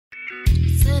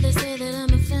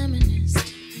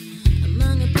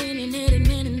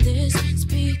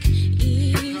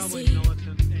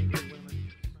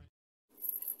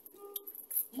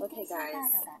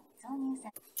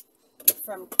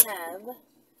from Kev.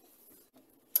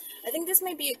 I think this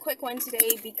may be a quick one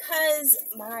today because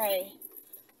my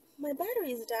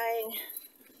battery is dying.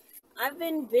 I've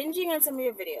been binging on some of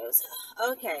your videos.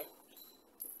 Okay.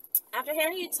 After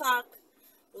hearing you talk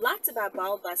lots about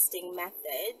ball busting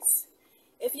methods,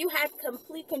 if you had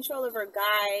complete control over a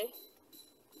guy,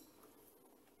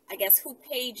 I guess, who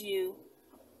paid you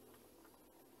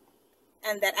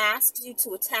and that asked you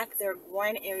to attack their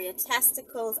groin area,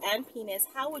 testicles, and penis,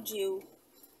 how would you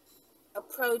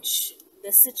approach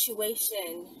the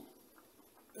situation?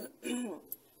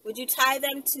 Would you tie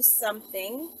them to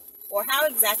something? Or how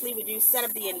exactly would you set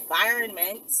up the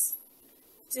environment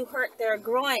to hurt their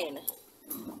groin?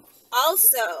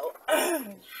 Also,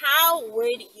 how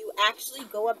would you actually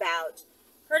go about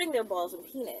hurting their balls and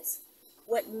penis?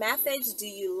 What methods do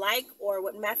you like, or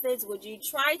what methods would you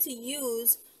try to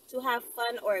use to have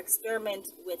fun or experiment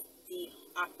with the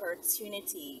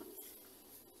opportunity?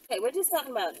 Okay, we're just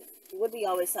talking about what we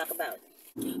always talk about.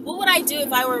 What would I do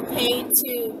if I were paid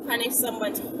to punish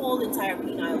someone's whole entire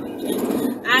penile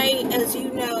region? As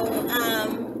you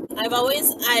know, I've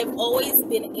always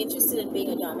been interested in being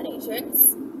a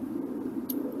dominatrix.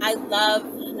 I love,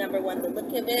 number one, the look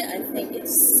of it. I think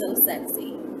it's so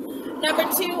sexy. Number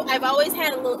two, I've always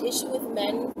had a little issue with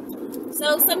men.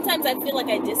 So sometimes I feel like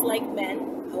I dislike men.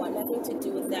 I want nothing to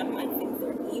do with them. I think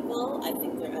they're evil. I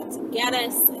think they're out to get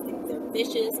us. I think they're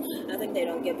vicious. I think they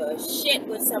don't give a shit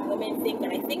what some women think.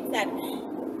 And I think that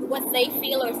what they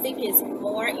feel or think is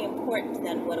more important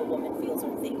than what a woman feels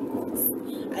or thinks.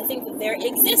 I think that their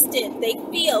existence,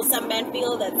 some men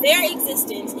feel that their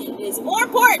existence is more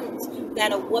important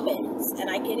than a woman's. And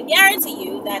I can guarantee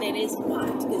you that it is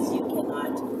not, because you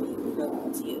cannot be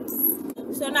put to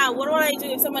use. So now, what would I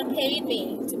do if someone paid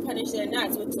me to punish their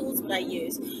nuts? What tools would I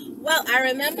use? Well, I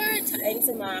remember tying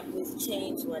some up with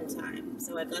chains one time.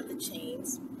 So I got the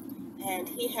chains, and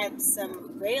he had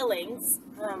some railings,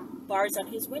 bars on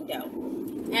his window.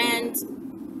 And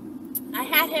I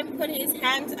had him put his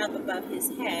hands up above his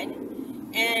head,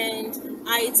 and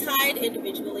I tied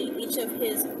individually each of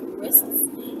his wrists,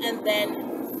 and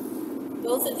then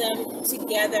both of them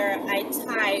together I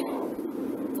tied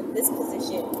in this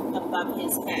position above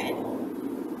his head.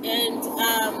 And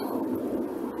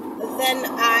then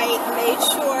I made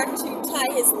sure to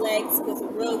tie his legs with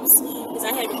ropes, because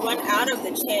I had run out of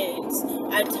the chains.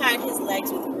 I tied his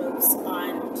legs with ropes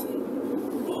onto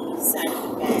the side of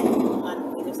the bed,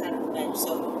 on either side of the bed, so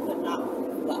he could not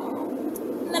move well.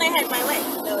 And then I had my leg.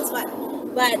 That was fun.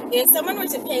 But if someone were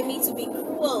to pay me to be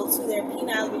cruel to their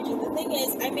penile region, the thing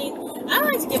is, I don't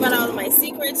like to give out all of my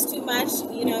secrets too much,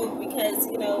 because,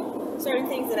 certain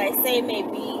things that I say may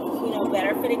be,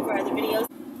 better fitting for other videos.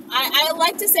 I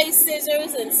like to say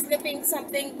scissors and snipping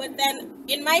something, but then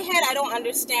in my head, I don't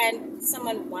understand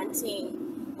someone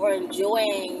wanting or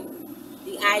enjoying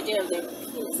the idea of their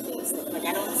penis being snipped. Like,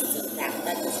 I don't see that.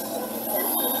 That doesn't make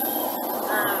sense.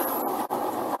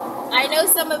 I know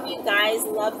some of you guys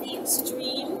love the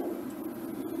extreme,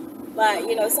 but,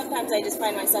 sometimes I just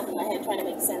find myself in my head trying to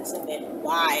make sense of it.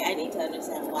 Why? I need to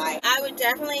understand why. I would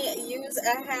definitely use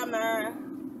a hammer.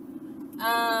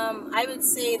 I would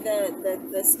say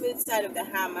the smooth side of the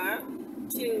hammer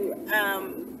to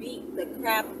beat the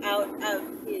crap out of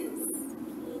his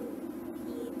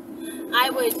penis. I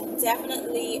would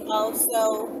definitely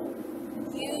also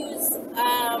use,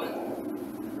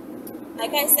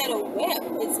 like I said, a whip.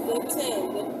 It's good to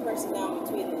whip a person down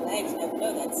between the legs. I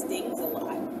know that stings a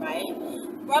lot, right?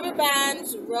 Rubber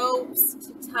bands, ropes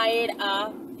to tie it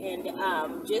up, and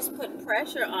just put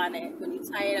pressure on it. When you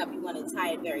tie it up, you want to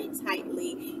tie it very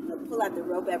tightly. Pull out the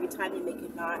rope every time you make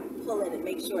a knot. Pull it and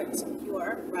make sure it's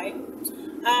secure, right?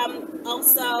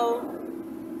 Also,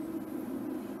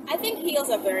 I think heels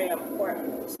are very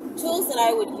important. Tools that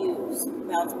I would use: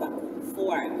 belt buckle,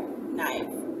 fork, knife,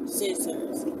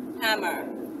 scissors, hammer,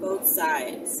 both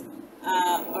sides,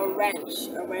 a wrench.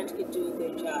 A wrench could do a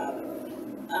good job.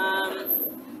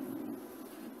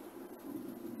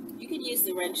 You can use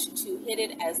the wrench to hit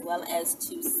it as well as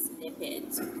to snip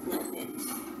it, flip it.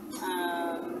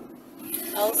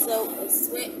 Also a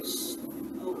switch,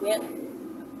 a whip,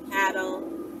 a paddle.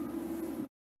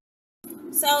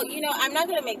 So, I'm not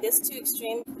going to make this too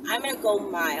extreme. I'm going to go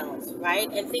mild, right?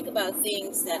 And think about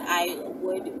things that I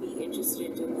would be interested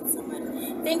in doing with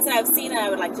someone. Things that I've seen and I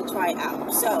would like to try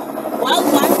out. So,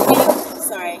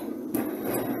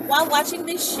 while watching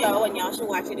this show, and y'all should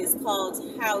watch it, it's called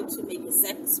How to Make a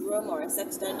Sex Room or a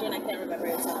Sex Dungeon. I can't remember.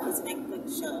 It's a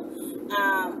Netflix show.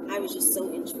 I was just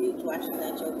so intrigued watching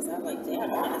that show because I was like,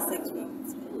 damn, I want a sex room.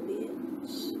 It's gonna be it.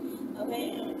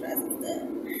 Okay, I'm dressed instead.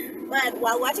 But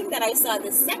while watching that, I saw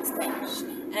the sex bench.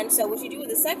 And so what you do with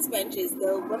the sex bench is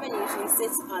the woman usually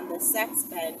sits on the sex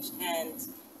bench and,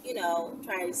 you know,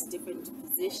 tries different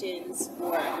positions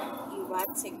for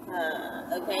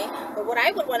erotica, okay? But what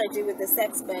I would want to do with the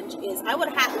sex bench is I would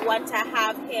want to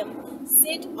have him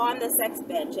sit on the sex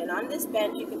bench, and on this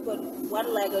bench you can put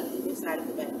one leg on either side of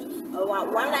the bench. I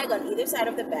want one leg on either side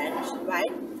of the bench,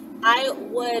 right? I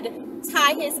would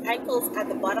tie his ankles at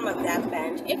the bottom of that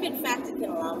bench, if in fact it can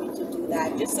allow me to do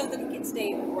that, just so that he can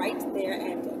stay right there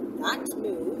and not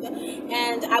move.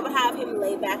 And I would have him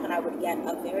lay back, and I would get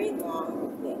a very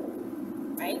long whip,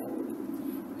 right?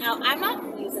 Now, I'm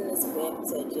not using this whip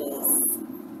to just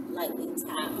lightly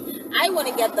tap. I want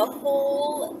to get the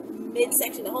whole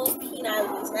midsection, the whole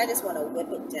penile loose, and I just want to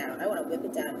whip it down. I want to whip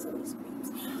it down until he screams.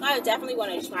 So I would definitely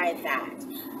want to try that.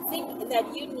 I think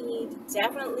that you need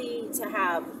definitely to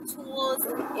have tools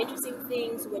and interesting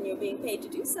things when you're being paid to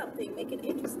do something. Make it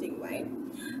interesting, right?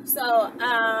 So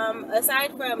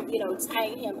aside from, you know,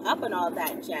 tying him up and all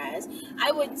that jazz,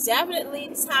 I would definitely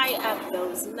tie up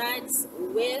those nuts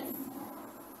with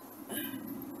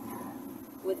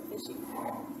fishing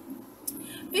cord.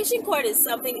 Fishing cord is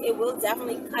something, it will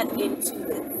definitely cut into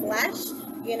the flesh,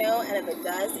 you know, and if it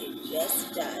does, it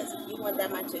just does. If you want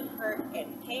that much to hurt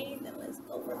and pain, then let's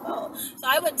go for both. So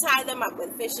I would tie them up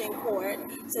with fishing cord,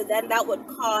 so then that would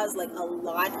cause like a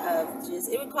lot of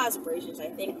it would cause abrasions, I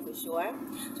think, for sure.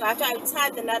 So after I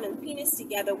tied the nut and penis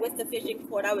together with the fishing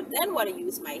cord, I would then want to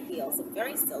use my heels, some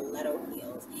very stiletto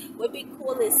heels. What would be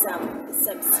cool is some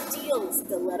steel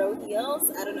stiletto heels.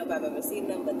 I don't know if I've ever seen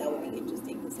them, but that would be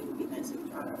interesting because it would be nice and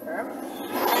strong and firm.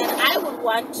 And I would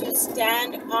want to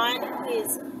stand on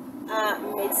his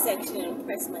midsection and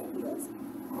press my heels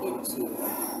into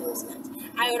those nuts.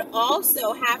 I would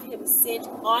also have him sit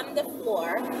on the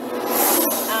floor,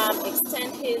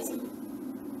 extend his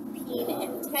peen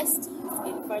and testes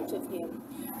in front of him,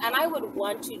 and I would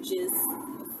want to just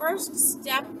first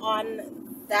step on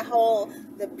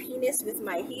the penis with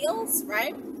my heels,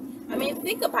 right? I mean,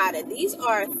 think about it. These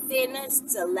are thin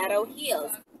stiletto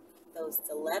heels. Those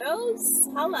stilettos,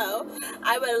 hello.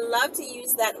 I would love to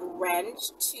use that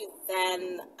wrench to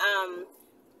then,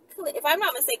 if I'm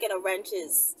not mistaken, a wrench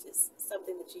is just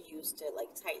something that you use to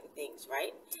like tighten things,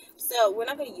 right? So we're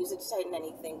not going to use it to tighten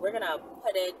anything. We're going to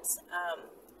put it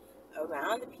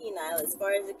around the penile as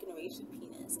far as it can reach the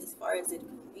penis, as far as it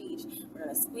can reach. We're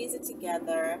going to squeeze it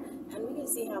together, and we can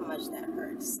see how much that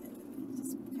hurts.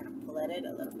 Just kind of pull at it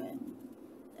a little bit.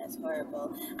 That's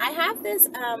horrible. I have this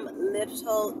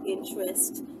little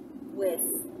interest with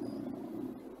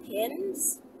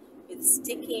pins, with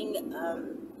sticking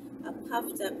a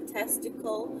puffed up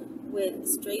testicle with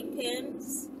straight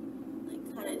pins, like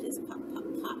kind of just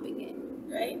popping it,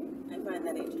 right? I find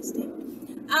that interesting.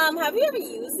 Have you ever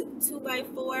used a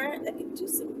 2x4 that could do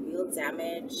some real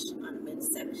damage on a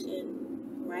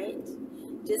midsection, right?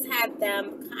 Just have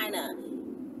them kind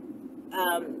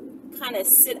of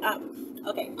sit up,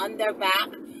 okay, on their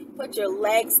back. Put your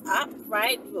legs up,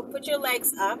 right? Put your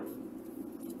legs up.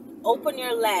 Open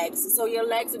your legs, so your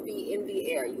legs would be in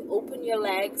the air. You open your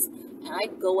legs, and I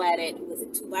go at it with a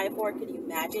 2x4. Can you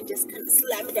imagine? Just kind of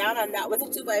slam it down on that with a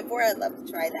 2x4. I'd love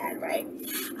to try that, right?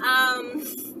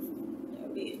 That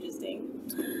would be interesting.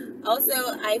 Also,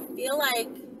 I feel like,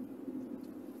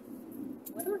 I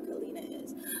wonder where Kalina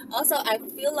is. Also, I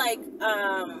feel like,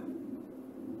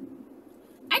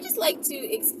 I just like to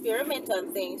experiment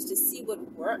on things to see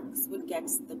what works, what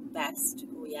gets the best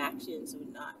reactions or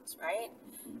not, right?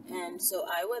 And so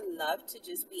I would love to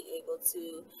just be able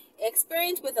to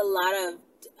experiment with a lot of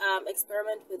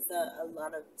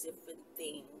different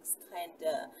things.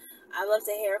 I love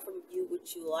to hear from you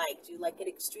what you like. Do you like it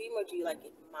extreme or do you like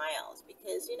it mild?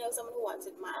 Because, you know, someone who wants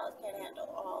it mild can't handle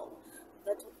all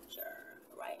the temperature,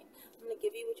 right? I'm going to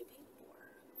give you what you pay for.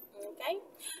 Okay?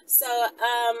 So,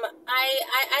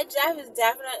 I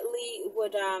definitely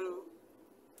would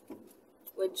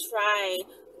try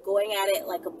going at it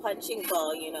like a punching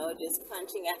ball, you know, just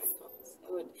punching at those. It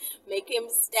would make him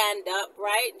stand up,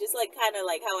 right? Just like kind of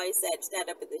like how I said, stand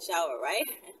up in the shower, right?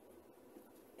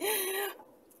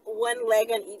 One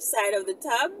leg on each side of the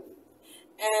tub,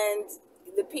 and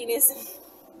the penis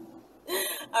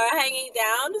are hanging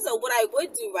down. So what I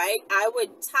would do, right, I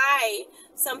would tie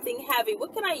something heavy.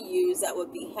 What can I use that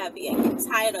would be heavy? I can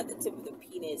tie it on the tip of the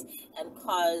penis and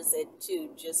cause it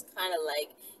to just kind of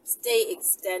like stay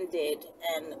extended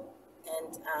and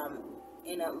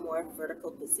in a more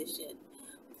vertical position.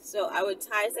 So I would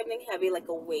tie something heavy like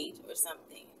a weight or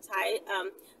something. Tie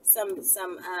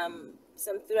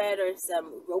some thread or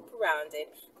some rope around it.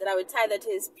 Then I would tie that to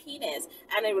his penis,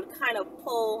 and it would kind of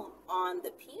pull on the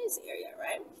penis area,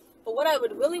 right? But what I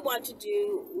would really want to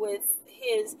do with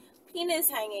his penis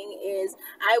hanging is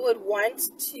I would want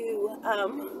to,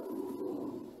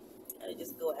 I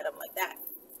just go at him like that.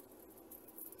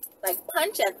 Like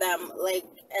punch at them, like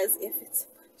as if it's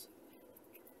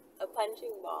a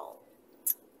punching ball.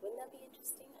 Wouldn't that be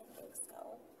interesting? I think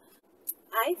so.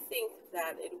 I think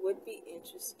that it would be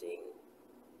interesting.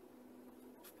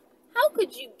 How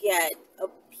could you get a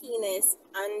penis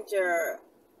under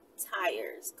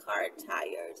tires, car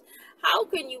tires? How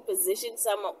can you position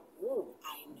someone? Ooh,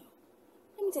 I know.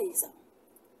 Let me tell you something.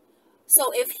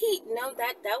 So if he, no,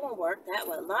 that won't work. That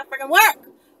will not freaking work.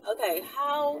 Okay,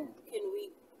 how can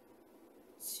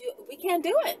we can't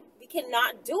do it. We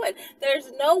cannot do it.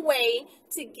 There's no way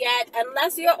to get,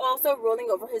 unless you're also rolling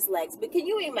over his legs. But can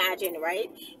you imagine,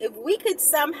 right? If we could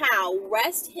somehow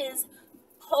rest his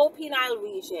whole penile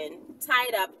region,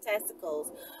 tied up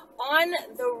testicles, on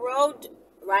the road,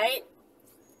 right?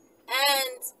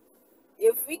 And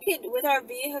if we could, with our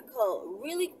vehicle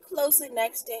really closely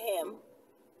next to him,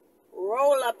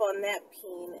 roll up on that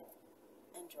peen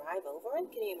and drive over it.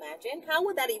 Can you imagine? How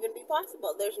would that even be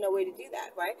possible? There's no way to do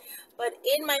that, right? But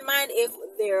in my mind, if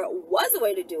there was a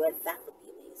way to do it, that would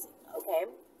be amazing, okay?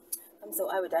 So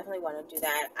I would definitely want to do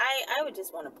that. I would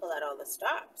just want to pull out all the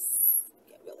stops.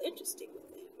 Get real interesting with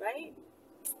it, right?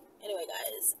 Anyway,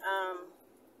 guys,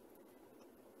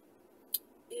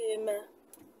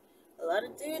 a lot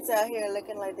of dudes out here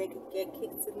looking like they could get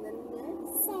kicked in the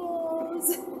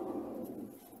nuts.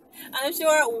 I'm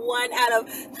sure one out of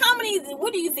how many,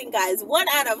 what do you think, guys? One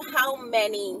out of how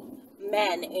many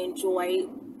men enjoy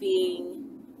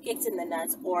being kicked in the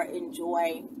nuts or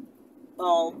enjoy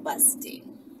ball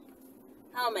busting?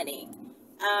 How many?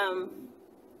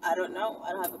 I don't know.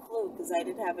 I don't have a clue because I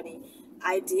didn't have any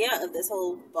idea of this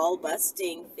whole ball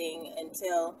busting thing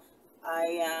until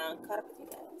I caught up with you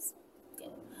guys.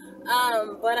 Okay.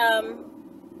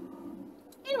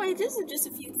 Anyway, just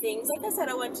a few things. Like I said,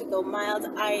 I want to go mild.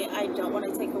 I don't want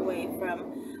to take away from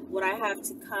what I have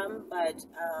to come, but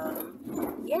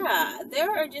yeah, there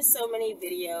are just so many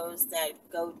videos that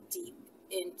go deep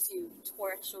into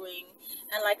torturing.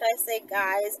 And like I say,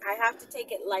 guys, I have to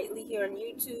take it lightly here on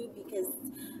YouTube because,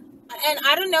 and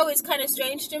I don't know, it's kind of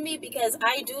strange to me because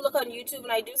I do look on YouTube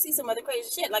and I do see some other crazy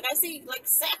shit. Like I see like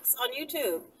sex on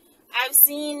YouTube. I've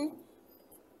seen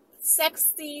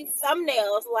sexy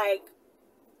thumbnails like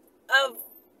of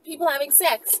people having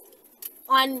sex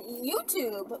on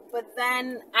YouTube, but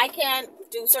then I can't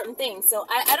do certain things. So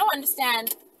I don't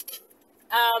understand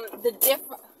the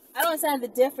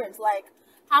difference. Like,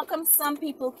 how come some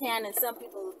people can and some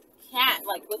people can't?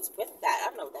 Like, what's with that? I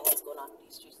don't know what the hell's going on in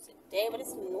these streets today, but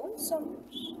it's annoying so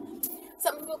much.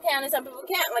 Some people can and some people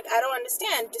can't. Like, I don't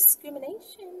understand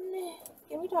discrimination.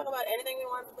 Can we talk about anything we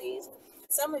want, please?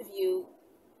 Some of you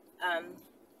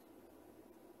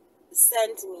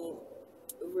send me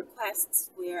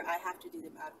requests where I have to do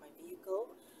them out of my vehicle,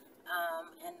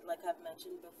 and like I've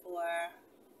mentioned before,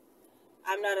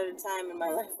 I'm not at a time in my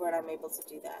life where I'm able to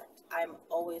do that. I'm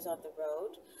always on the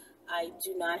road. I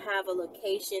do not have a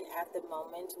location at the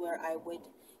moment where I would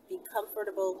be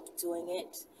comfortable doing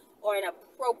it, or an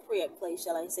appropriate place,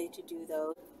 shall I say, to do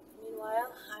those.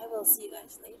 Meanwhile, I will see you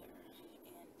guys later,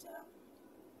 and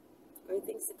great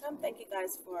things to come. Thank you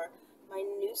guys for my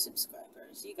new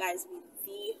subscribers. You guys mean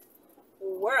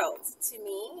the world to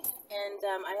me, and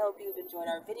I hope you've enjoyed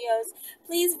our videos.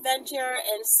 Please venture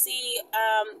and see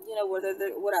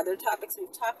what other topics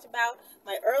we've talked about.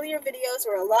 My earlier videos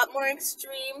were a lot more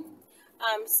extreme,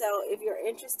 so if you're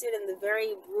interested in the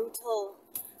very brutal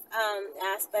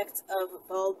aspects of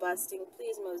ball busting,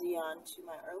 please mosey on to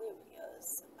my earlier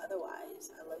videos.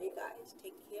 Otherwise, I love you guys.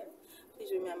 Take care.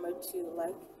 Please remember to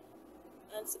like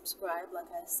and subscribe. Like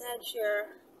I said,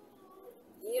 share.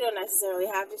 You don't necessarily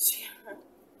have to share.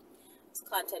 This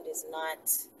content is not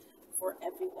for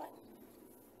everyone.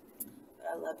 But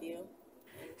I love you.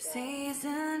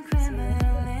 And,